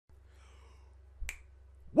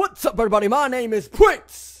What's up, everybody? My name is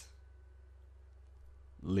Prince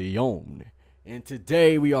Leon, and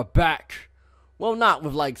today we are back. Well, not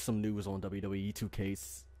with like some news on WWE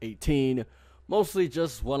 2K18, mostly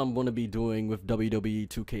just what I'm going to be doing with WWE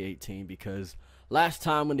 2K18, because last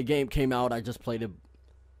time when the game came out, I just played it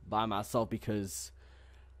by myself because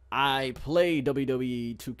I played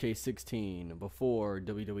WWE 2K16 before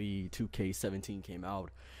WWE 2K17 came out.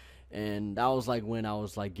 And that was like when I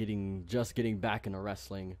was like just getting back into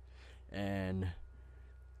wrestling, and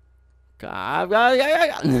I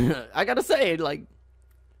gotta say, like,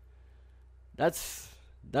 that's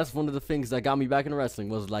one of the things that got me back into wrestling,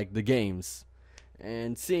 was like the games,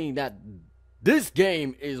 and seeing that this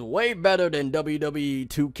game is way better than WWE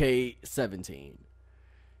 2K17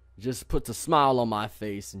 just puts a smile on my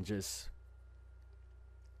face and just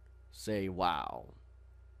say, wow,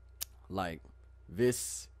 like,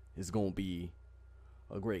 this is gonna be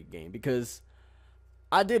a great game. Because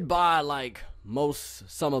I did buy like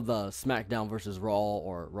some of the SmackDown versus Raw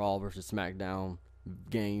or Raw versus SmackDown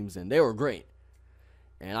games, and they were great,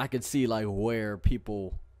 and I could see like where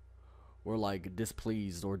people were like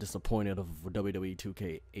displeased or disappointed of WWE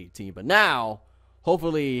 2K18. But now,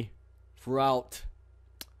 hopefully, throughout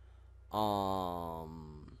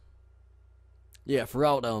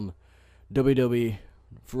WWE,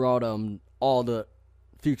 throughout all the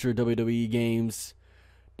future WWE games,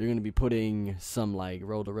 they're gonna be putting some like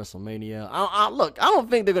Road to WrestleMania. Look, I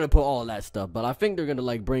don't think they're gonna put all that stuff, but I think they're gonna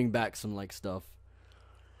like bring back some like stuff.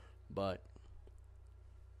 But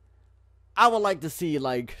I would like to see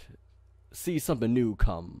something new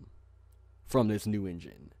come from this new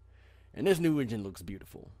engine, and this new engine looks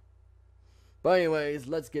beautiful. But anyways,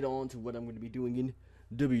 let's get on to what I'm going to be doing in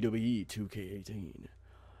WWE 2K18.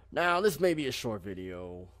 Now, this may be a short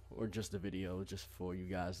video, or just a video, just for you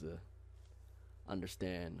guys to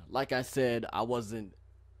understand. Like I said, I wasn't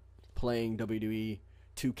playing WWE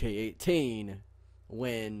 2K18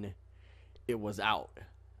 when it was out.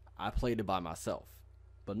 I played it by myself.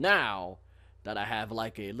 But now that I have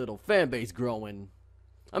like a little fan base growing,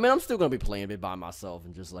 I mean, I'm still going to be playing it by myself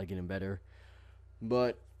and just like getting better.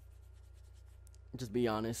 But just be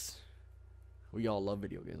honest, we all love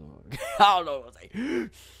video games. I don't know what to say.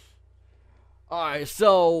 Alright,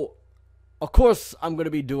 so of course I'm gonna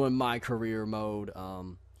be doing my career mode.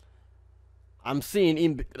 I'm seeing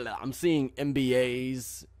NBA's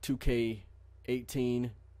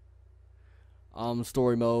 2K18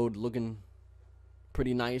 story mode looking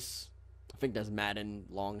pretty nice. I think that's Madden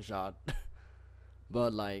long shot.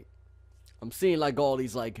 But like, I'm seeing like all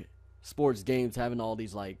these like sports games having all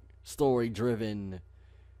these like story driven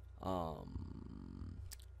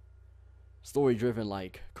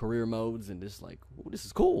like career modes, and this like, ooh, this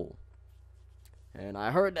is cool. And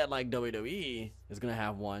I heard that like WWE is gonna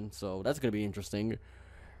have one, so that's gonna be interesting.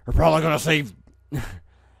 We're probably gonna save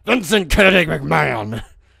Vincent Kennedy McMahon,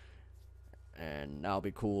 and that'll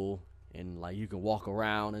be cool. And like, you can walk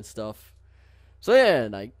around and stuff. So yeah,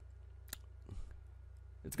 like,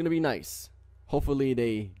 it's gonna be nice. Hopefully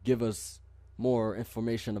they give us more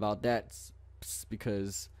information about that,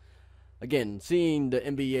 because again, seeing the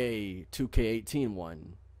NBA 2K18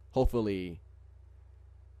 one, hopefully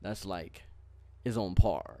that's like is on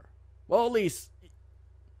par. Well, at least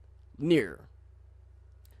near.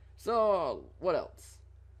 So what else?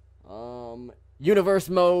 Universe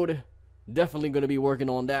mode, definitely gonna be working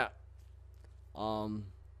on that.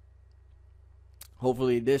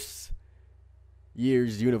 Hopefully this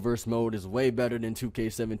year's universe mode is way better than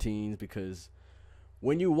 2K17's, because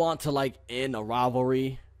when you want to like end a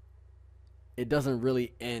rivalry, it doesn't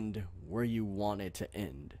really end where you want it to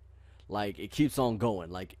end. Like, it keeps on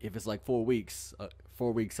going. Like, if it's like 4 weeks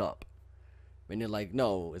up, and they're like,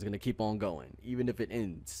 no, it's gonna keep on going, even if it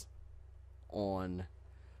ends on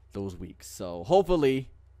those weeks. So hopefully,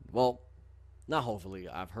 well, not hopefully,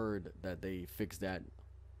 I've heard that they fixed that,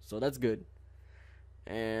 so that's good.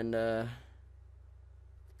 And I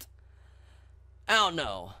don't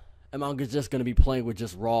know, am I just gonna be playing with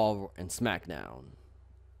just Raw and SmackDown?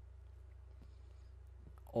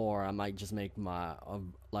 Or I might just make my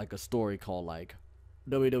like a story called like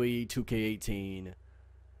WWE 2K18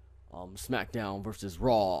 SmackDown versus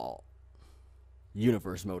Raw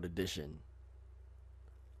Universe Mode Edition.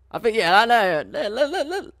 I think, yeah,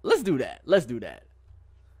 let's do that. Let's do that.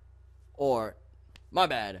 Or, my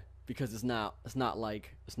bad, because it's not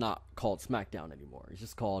called SmackDown anymore. It's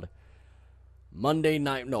just called Monday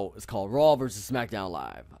Night. No, it's called Raw versus SmackDown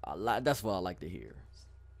Live. That's what I like to hear.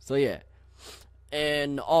 So yeah.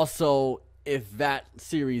 And also, if that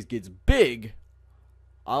series gets big,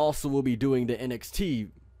 I also will be doing the NXT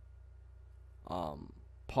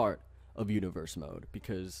part of universe mode,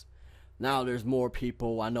 because now there's more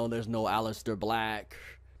people. I know there's no Alistair Black.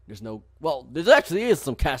 There's no, well, there actually is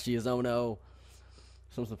some Cassius Ono.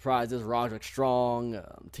 Some surprises, Roderick Strong,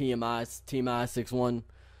 TMI 61,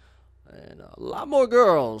 and a lot more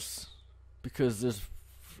girls, because there's,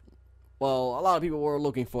 well, a lot of people were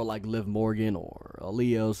looking for like Liv Morgan or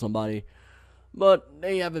Aaliyah or somebody, but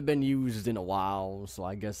they haven't been used in a while, so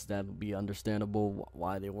I guess that would be understandable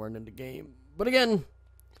why they weren't in the game. But again,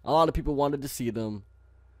 a lot of people wanted to see them,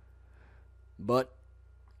 but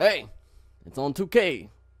hey, it's on 2K,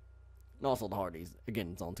 and also the Hardys, again,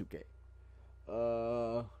 it's on 2K.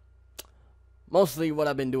 Mostly what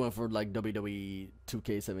I've been doing for like WWE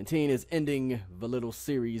 2K18 is ending the little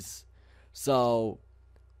series. So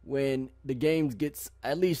when the game gets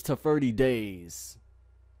at least to 30 days,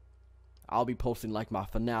 I'll be posting like my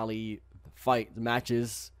finale fight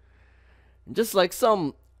matches, and just like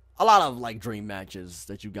a lot of like dream matches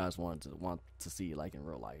that you guys want to see like in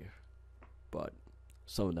real life. But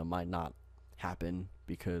some of them might not happen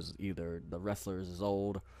because either the wrestler is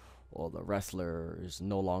old or the wrestler is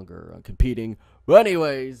no longer competing. But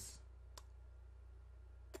anyways,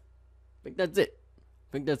 I think that's it. I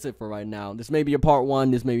think that's it for right now. This may be a part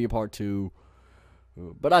 1, this may be a part 2.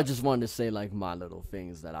 But I just wanted to say like my little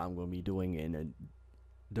things that I'm going to be doing in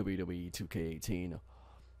WWE 2K18.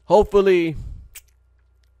 Hopefully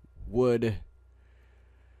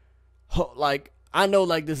I know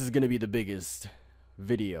like this is going to be the biggest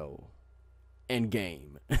video and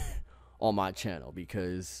game on my channel,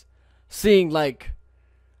 because seeing like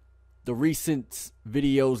the recent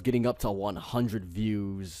videos getting up to 100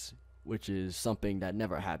 views, which is something that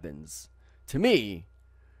never happens to me,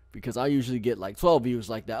 because I usually get like 12 views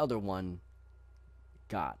like the other one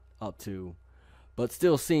got up to. But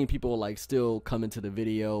still seeing people like still come into the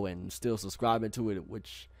video and still subscribing to it,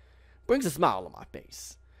 which brings a smile on my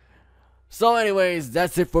face. So anyways,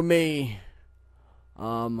 that's it for me.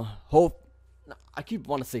 I keep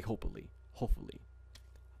want to say hopefully.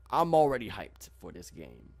 I'm already hyped for this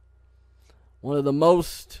game. One of the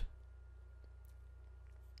most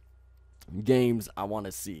games I want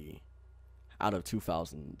to see out of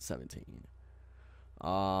 2017.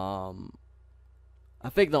 I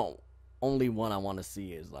think the only one I want to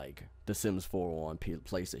see is like The Sims 4 on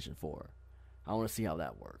PlayStation 4. I want to see how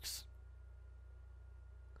that works.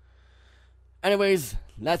 Anyways,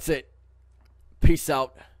 that's it. Peace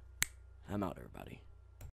out. I'm out, everybody.